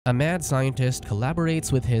A mad scientist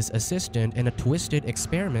collaborates with his assistant in a twisted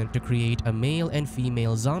experiment to create a male and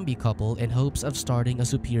female zombie couple in hopes of starting a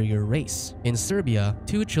superior race. In Serbia,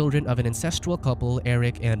 two children of an ancestral couple,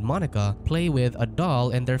 Eric and Monica, play with a doll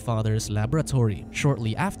in their father's laboratory.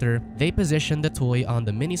 Shortly after, they position the toy on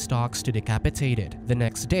the mini stalks to decapitate it. The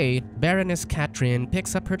next day, Baroness Katrin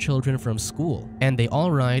picks up her children from school, and they all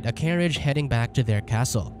ride a carriage heading back to their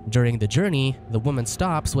castle. During the journey, the woman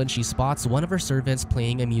stops when she spots one of her servants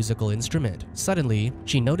playing a musical instrument. Suddenly,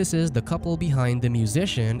 she notices the couple behind the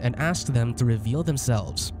musician and asks them to reveal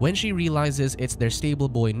themselves. When she realizes it's their stable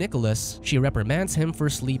boy Nicholas, she reprimands him for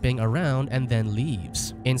sleeping around and then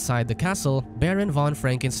leaves. Inside the castle, Baron von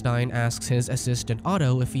Frankenstein asks his assistant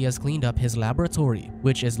Otto if he has cleaned up his laboratory,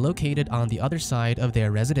 which is located on the other side of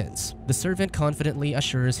their residence. The servant confidently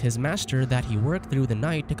assures his master that he worked through the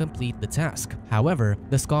night to complete the task. However,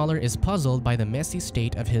 the scholar is puzzled by the messy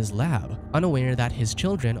state of his lab, unaware that his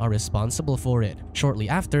children are responsible for it. Shortly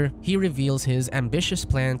after, he reveals his ambitious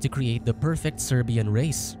plan to create the perfect Serbian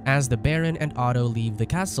race. As the Baron and Otto leave the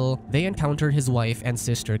castle, they encounter his wife and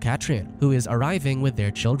sister Katrin, who is arriving with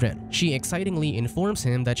their children. She excitingly informs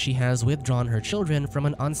him that she has withdrawn her children from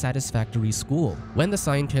an unsatisfactory school. When the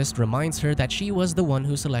scientist reminds her that she was the one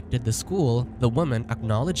who selected the school, the woman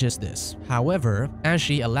acknowledges this. However, as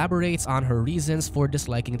she elaborates on her reasons for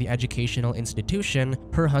disliking the educational institution,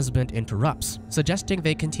 her husband interrupts, suggesting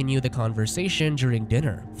they continue the conversation during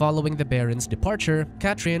dinner. Following the Baron's departure,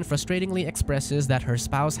 Katrin frustratingly expresses that her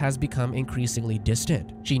spouse has become increasingly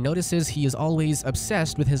distant. She notices he is always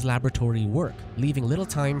obsessed with his laboratory work, leaving little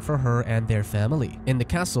time for her and their family. In the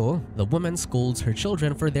castle, the woman scolds her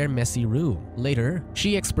children for their messy room. Later,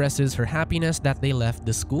 she expresses her happiness that they left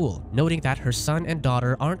the school, noting that her son and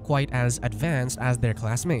daughter aren't quite as advanced as their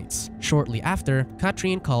classmates. Shortly after,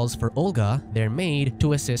 Katrin calls for Olga, their maid,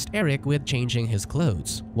 to assist Eric with changing his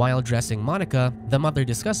clothes. While dressing Monica, the mother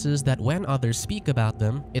discusses that when others speak about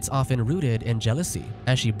them, it's often rooted in jealousy.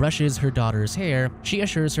 As she brushes her daughter's hair, she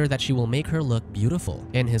assures her that she will make her look beautiful.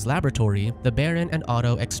 In his laboratory, the Baron and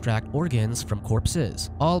Otto extract organs from corpses,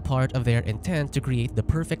 all part of their intent to create the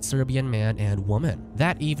perfect Serbian man and woman.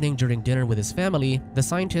 That evening during dinner with his family, the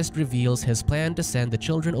scientist reveals his plan to send the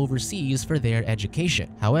children overseas for their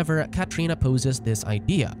education. However, Katrin opposes this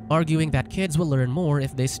idea, arguing that kids will learn more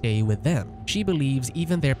if they stay with them. She believes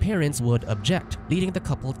even their parents would object, leading the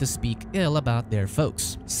couple to speak ill about their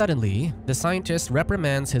folks. Suddenly, the scientist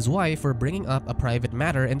reprimands his wife for bringing up a private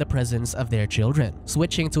matter in the presence of their children.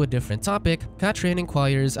 Switching to a different topic, Katrin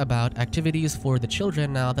inquires about activities for the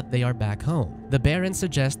children now that they are back home. The Baron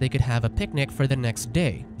suggests they could have a picnic for the next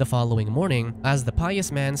day. The following morning, as the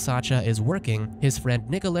pious man Sacha is working, his friend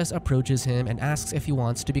Nicholas approaches him and asks if he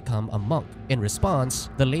wants to become a monk. In response,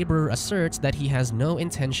 the laborer asserts that he has no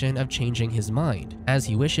intention of changing his mind, as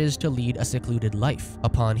he wishes to lead a secluded life.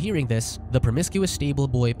 Upon hearing this, the promiscuous stable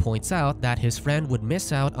boy points out that his friend would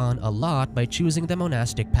miss out on a lot by choosing the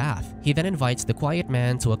monastic path. He then invites the quiet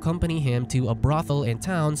man to accompany him to a brothel in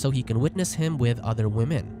town so he can witness him with other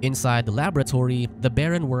women. Inside the laboratory, the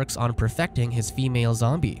Baron works on perfecting his female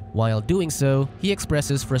zombie. While doing so, he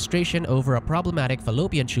expresses frustration over a problematic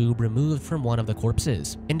fallopian tube removed from one of the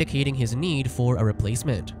corpses, indicating his need for a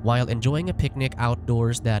replacement. While enjoying a picnic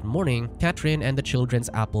outdoors that morning, Katrin and the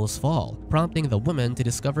children's apples fall, prompting the woman to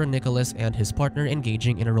discover Nicholas and his partner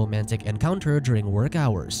engaging in a romantic encounter during work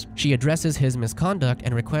hours. She addresses his misconduct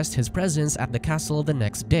and requests his presence at the castle the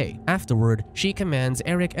next day. Afterward, she commands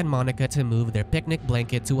Eric and Monica to move their picnic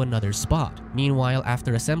blanket to another spot. Meanwhile,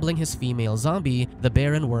 after assembling his female zombie, the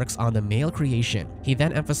Baron works on the male creation. He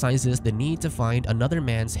then emphasizes the need to find another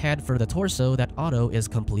man's head for the torso that Otto is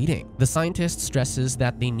completing. The scientist stresses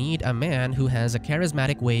that they need a man who has a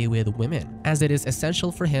charismatic way with women, as it is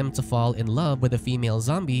essential for him to fall in love with a female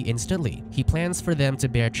zombie instantly. He plans for them to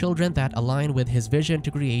bear children that align with his vision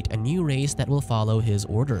to create a new race that will follow his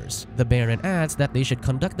orders. The Baron adds that they should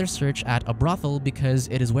conduct their search at a brothel because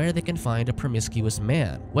it is where they can find a promiscuous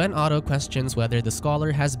man. When Otto questions whether the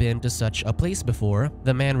scholar has been to such a place before,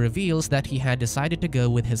 the man reveals that he had decided to go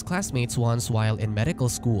with his classmates once while in medical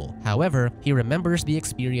school. However, he remembers the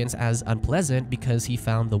experience as unpleasant because he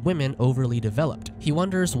found the women overly developed. He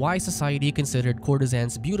wonders why society considered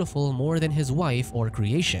courtesans beautiful more than his wife or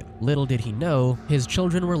creation. Little did he know, his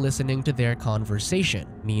children were listening to their conversation.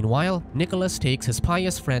 Meanwhile, Nicholas takes his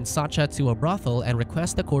pious friend Sacha to a brothel and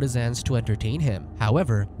requests the courtesans to entertain him.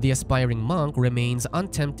 However, the aspiring monk remains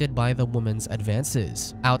untempted by the woman's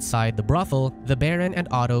advances. Outside the brothel, the Baron and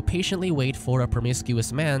Otto patiently wait for a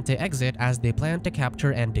promiscuous man to exit as they plan to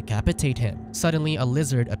capture and decapitate him. Suddenly, a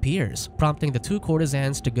lizard appears, prompting the two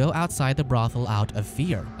courtesans to go outside the brothel out of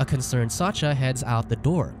fear. A concerned Sacha heads out the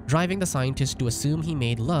door, driving the scientist to assume he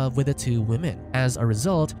made love with the two women. As a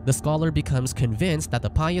result, the scholar becomes convinced that the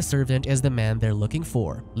pious servant is the man they're looking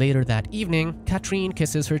for. Later that evening, Katrine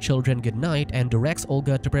kisses her children goodnight and directs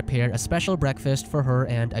Olga to prepare a special breakfast for her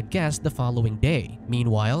and a guest the following day.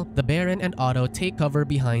 Meanwhile, the Baron and Otto take cover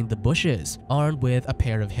behind the bushes, armed with a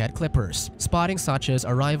pair of head clippers. Spotting Sacha's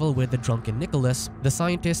arrival with the drunken Nicholas, the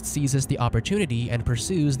scientist seizes the opportunity and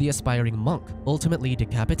pursues the aspiring monk, ultimately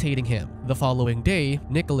decapitating him. The following day,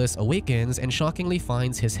 Nicholas awakens and shockingly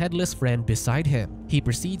finds his headless friend beside him. He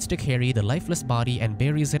proceeds to carry the lifeless body and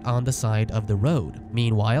buries it on the side of the road.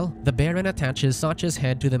 Meanwhile, the Baron attaches Sacha's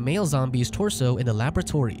head to the male zombie's torso in the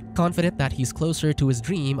laboratory, confident that he's closer to his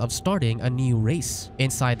dream of starting a new race.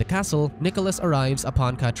 Inside the castle, Nicholas arrives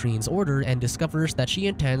upon Katrine's order and discovers that she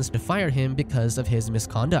intends to fire him because of his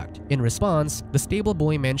misconduct. In response, the stable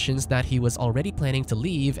boy mentions that he was already planning to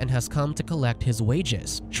leave and has come to collect his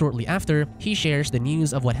wages. Shortly after, he shares the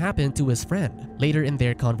news of what happened to his friend. Later in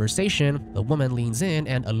their conversation, the woman leans in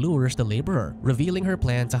and allures the laborer, revealing her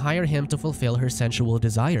plan to hire him to fulfill her sensual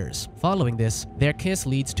desires. Following this, their kiss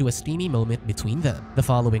leads to a steamy moment between them. The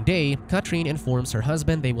following day, Katrine informs her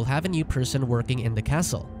husband they will have a new person working in the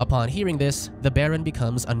castle. Upon hearing this, the Baron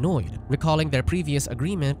becomes annoyed, recalling their previous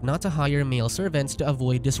agreement not to hire male servants to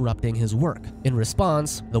avoid disrupting his work. In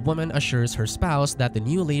response, the woman assures her spouse that the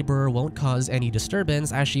new laborer won't cause any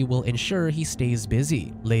disturbance as she will ensure he stays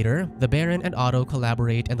busy. Later, the Baron and Otto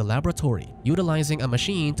collaborate in the laboratory, utilizing a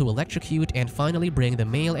machine to electrocute and finally bring the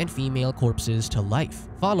male and female corpses to life.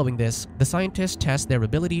 Following this, the scientists test their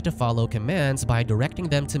ability to follow commands by directing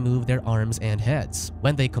them to move their arms and heads.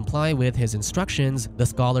 When they comply with his instructions, the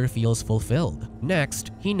scholar feels fulfilled.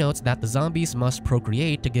 Next, he notes that the zombies must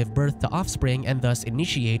procreate to give birth to offspring and thus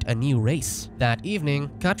initiate a new race. That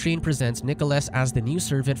evening, Katrine presents Nicholas as the new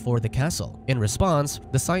servant for the castle. In response,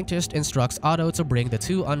 the scientist instructs Otto to bring the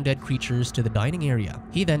two undead creatures to the dining area.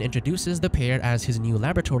 He then introduces the pair as his new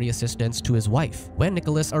laboratory assistants to his wife. When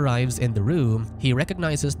Nicholas arrives in the room, he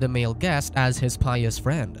recognizes the male guest as his pious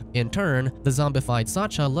friend. In turn, the zombified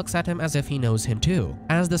Sacha looks at him as if he knows him too.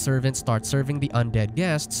 As the servants start serving the undead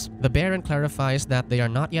guests, the Baron clarifies that they are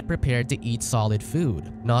not yet prepared to eat solid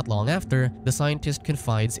food. Not long after, the scientist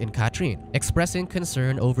confides in Katrine, expressing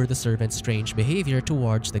concern over the servant's strange behavior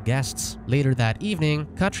towards the guests. Later that evening,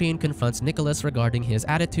 Katrine confronts Nicholas regarding his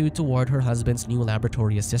attitude toward her husband's new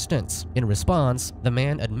laboratory assistants. In response, the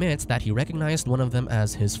man admits that he recognized one of them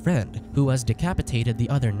as his friend, who was decapitated the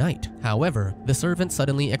other night. However, the servant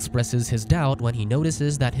suddenly expresses his doubt when he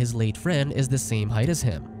notices that his late friend is the same height as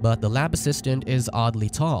him, but the lab assistant is oddly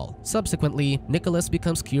tall. Subsequently, Nicholas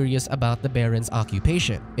becomes curious about the Baron's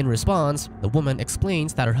occupation. In response, the woman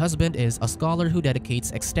explains that her husband is a scholar who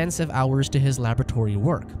dedicates extensive hours to his laboratory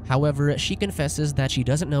work. However, she confesses that she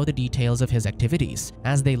doesn't know the details of his activities,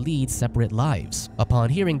 as they lead separate lives. Upon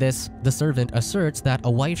hearing this, the servant asserts that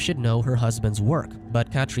a wife should know her husband's work,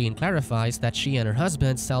 but Katrine clarifies that she and her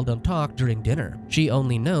husband seldom talk during dinner. She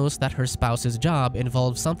only knows that her spouse's job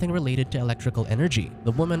involves something related to electrical energy.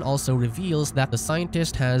 The woman also reveals that the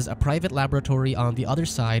scientist has a private laboratory on the other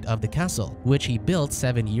side of the castle, which he built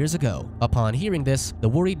 7 years ago. Upon hearing this, the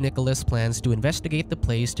worried Nicholas plans to investigate the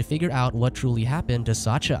place to figure out what truly happened to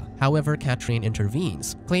Sacha. However, Katrine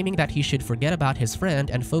intervenes, claiming that he should forget about his friend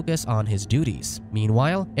and focus on his duties.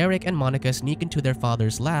 Meanwhile, Eric and Monica sneak into their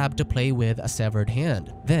father's lab to play with a severed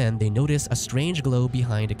hand. Then they notice a strange glow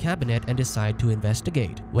behind a cabinet and decide to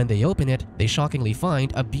investigate. When they open it, they shockingly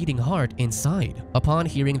find a beating heart inside. Upon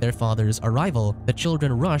hearing their father's arrival, the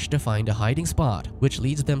children rush to find a hiding spot, which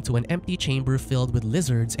leads them to an empty chamber filled with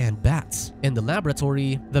lizards and bats. In the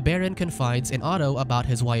laboratory, the Baron confides in Otto about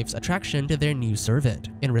his wife's attraction to their new servant.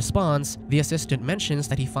 In response, the assistant mentions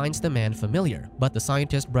that he finds the man familiar, but the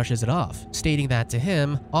scientist brushes it off, stating that to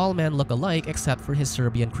him, all men look alike except for his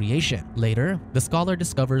Serbian creation. Later, the scholar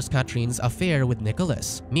discovers Katrine's affair with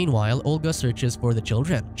Nicholas. Meanwhile, Olga searches for the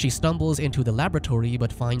children. She stumbles into the laboratory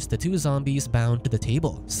but finds the two zombies bound to the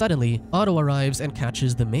table. Suddenly, Otto arrives and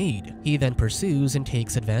catches the maid. He then pursues and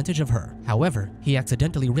takes advantage of her. However, he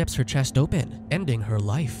accidentally rips her chest open, ending her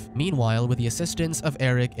life. Meanwhile, with the assistance of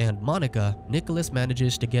Eric and Monica, Nicholas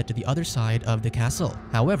manages to get to the other side of the castle.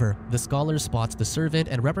 However, the scholar spots the servant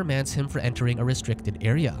and reprimands him for entering a restricted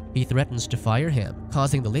area. He threatens to fire him,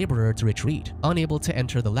 causing the laborer to retreat. Unable to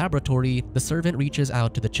enter the laboratory, the servant reaches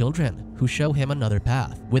out to the children, who show him another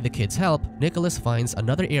path. With the kids' help, Nicholas finds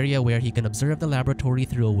another area where he can observe the laboratory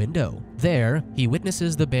through a window. There, he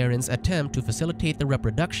witnesses the Baron's attempt to facilitate the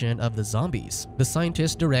reproduction of the zombies. The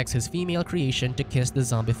scientist directs his female creation to kiss the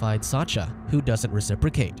zombified Sacha, who doesn't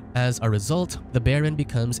reciprocate. As a result, the Baron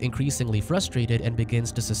becomes increasingly frustrated and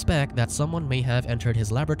begins to suspect that someone may have entered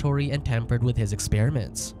his laboratory and tampered with his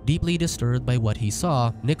experiments. Deeply disturbed by what he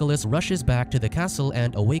saw, Nicholas rushes back to the castle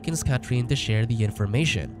and awakens Katrin to share the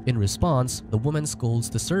information. In response, the woman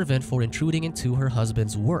scolds the servant for intruding into her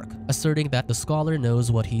husband's work, asserting that the scholar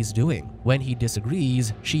knows what he's doing. When he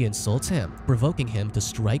disagrees, she insults him, provoking him to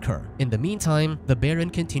strike her. In the meantime, the Baron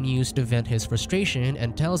continues to vent his frustration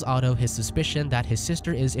and tells Otto his suspicion that his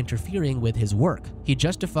sister is interfering with his work. He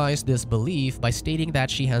justifies this belief by stating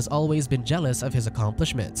that she has always been jealous of his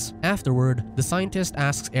accomplishments. Afterward, the scientist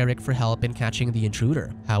asks Eric for help in catching the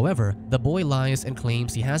intruder. However, the boy lies and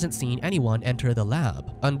claims he hasn't seen anyone enter the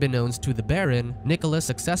lab. Unbeknownst to the Baron, Nicholas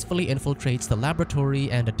successfully infiltrates the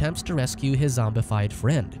laboratory and attempts to rescue his zombified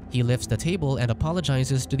friend. He lifts the table and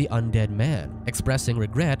apologizes to the undead man, expressing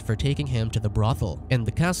regret for taking him to the brothel. In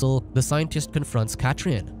the castle, the scientist confronts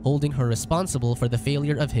Katrin, holding her responsible for the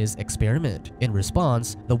failure of his experiment. In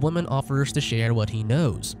response, the woman offers to share what he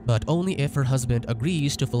knows, but only if her husband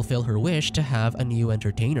agrees to fulfill her wish to have a new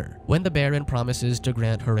entertainer. When the Baron promises to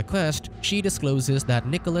grant her request, she discloses that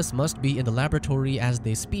Nicholas must be in the laboratory as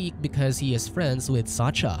they speak because he is friends with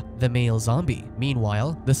Sacha, the male zombie.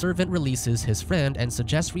 Meanwhile, the servant releases his friend and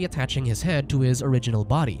suggests reattaching his head to his original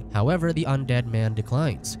body. However, the undead man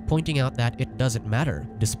declines, pointing out that it doesn't matter.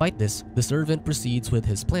 Despite this, the servant proceeds with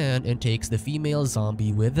his plan and takes the female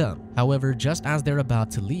zombie with them. However, just as they're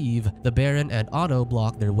about to leave, the Baron and Otto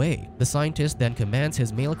block their way. The scientist then commands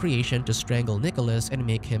his male creation to strangle Nicholas and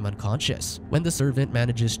make him unconscious. When the servant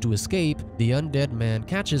manages to escape, the undead man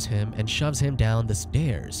catches him and shoves him down the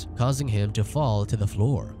stairs, causing him to fall to the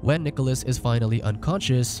floor. When Nicholas is finally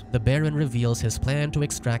unconscious, the Baron reveals his plan to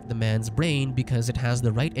extract the man's brain because it has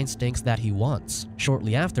the right instincts that he wants.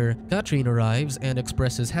 Shortly after, Katrin arrives and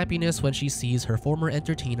expresses happiness when she sees her former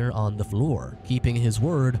entertainer on the floor. Keeping his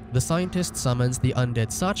word, the scientist summons the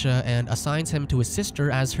undead Sacha and assigns him to his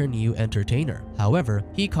sister as her new entertainer. However,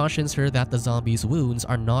 he cautions her that the zombie's wounds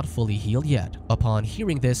are not fully healed yet. Upon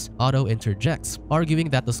hearing this, Otto interjects, arguing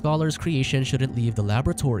that the scholar's creation shouldn't leave the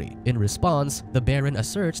laboratory. In response, the Baron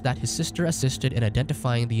asserts that his sister assisted in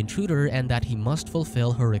identifying the intruder and that he must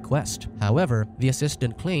fulfill her request. However, the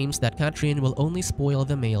assistant claims that Katrin will only spoil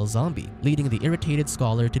the male zombie, leading the irritated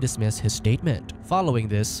scholar to dismiss his statement. Following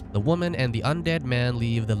this, the woman and the undead man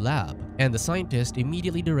leave the lab, and the scientist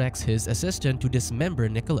immediately directs his assistant to dismember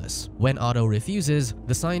Nicholas. When Otto refuses,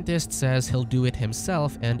 the scientist says he'll do it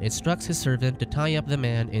himself and instructs his servant to tie up the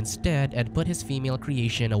man instead and put his female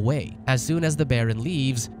creation away. As soon as the Baron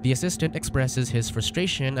leaves, the assistant expresses his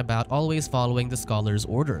frustration about always following the scholar's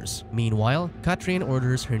orders. Meanwhile, Katrin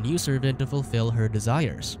orders her new servant to fulfill her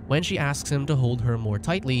desires. When she asks him to hold her more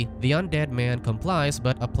tightly, the undead man complies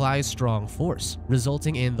but applies strong force,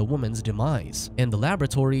 resulting in the woman's demise. In the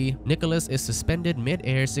laboratory, Nicholas is suspended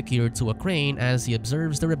mid-air secured to a crane as he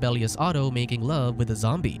observes the rebellious Otto making love with a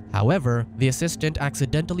zombie. However, the assistant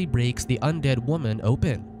accidentally breaks the undead woman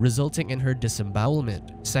open, resulting in her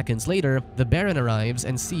disembowelment. Seconds later, the Baron arrives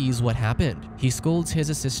and sees what happened. He scolds his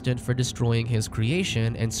assistant for destroying his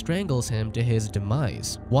creation and strangles him to his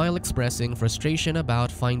demise. While expressing frustration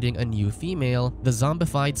about finding a new female, the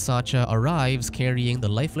zombified Sacha arrives carrying the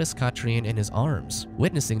lifeless Katrin in his arms.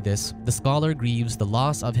 Witnessing this, the scholar grieves the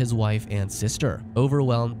loss of his wife and sister.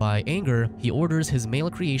 Overwhelmed by anger, he orders his male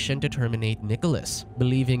creation to terminate Nicholas,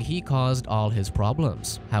 believing he caused all his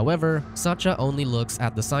problems. However, Sacha only looks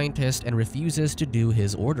at the scientist and refuses to do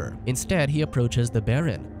his order. Instead, he approaches the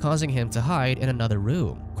Baron, causing him to hide in another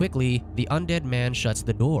room. Quickly, the undead man shuts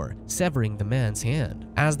the door, severing the man's hand.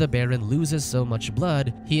 As the Baron loses so much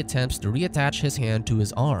blood, he attempts to reattach his hand to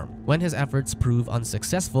his arm. When his efforts prove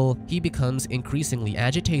unsuccessful, he becomes increasingly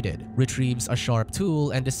agitated, retrieves a sharp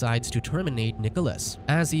tool, and decides to terminate Nicholas.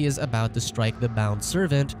 As he is about to strike the bound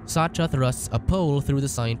servant, Sacha thrusts a pole through the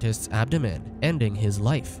scientist's abdomen, ending his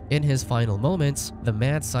life. In his final moments, the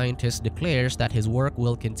mad scientist declares that his work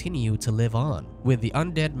will continue to live on, with the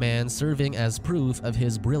undead man serving as proof of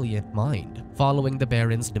his brilliant mind. Following the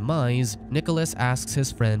Baron's demise, Nicholas asks his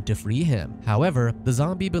his friend to free him. However, the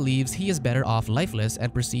zombie believes he is better off lifeless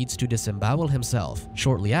and proceeds to disembowel himself.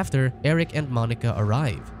 Shortly after, Eric and Monica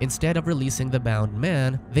arrive. Instead of releasing the bound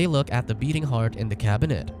man, they look at the beating heart in the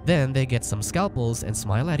cabinet. Then they get some scalpels and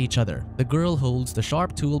smile at each other. The girl holds the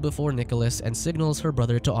sharp tool before Nicholas and signals her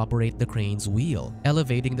brother to operate the crane's wheel,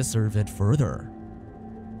 elevating the servant further.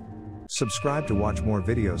 Subscribe to watch more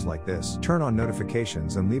videos like this, turn on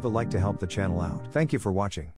notifications and leave a like to help the channel out. Thank you for watching.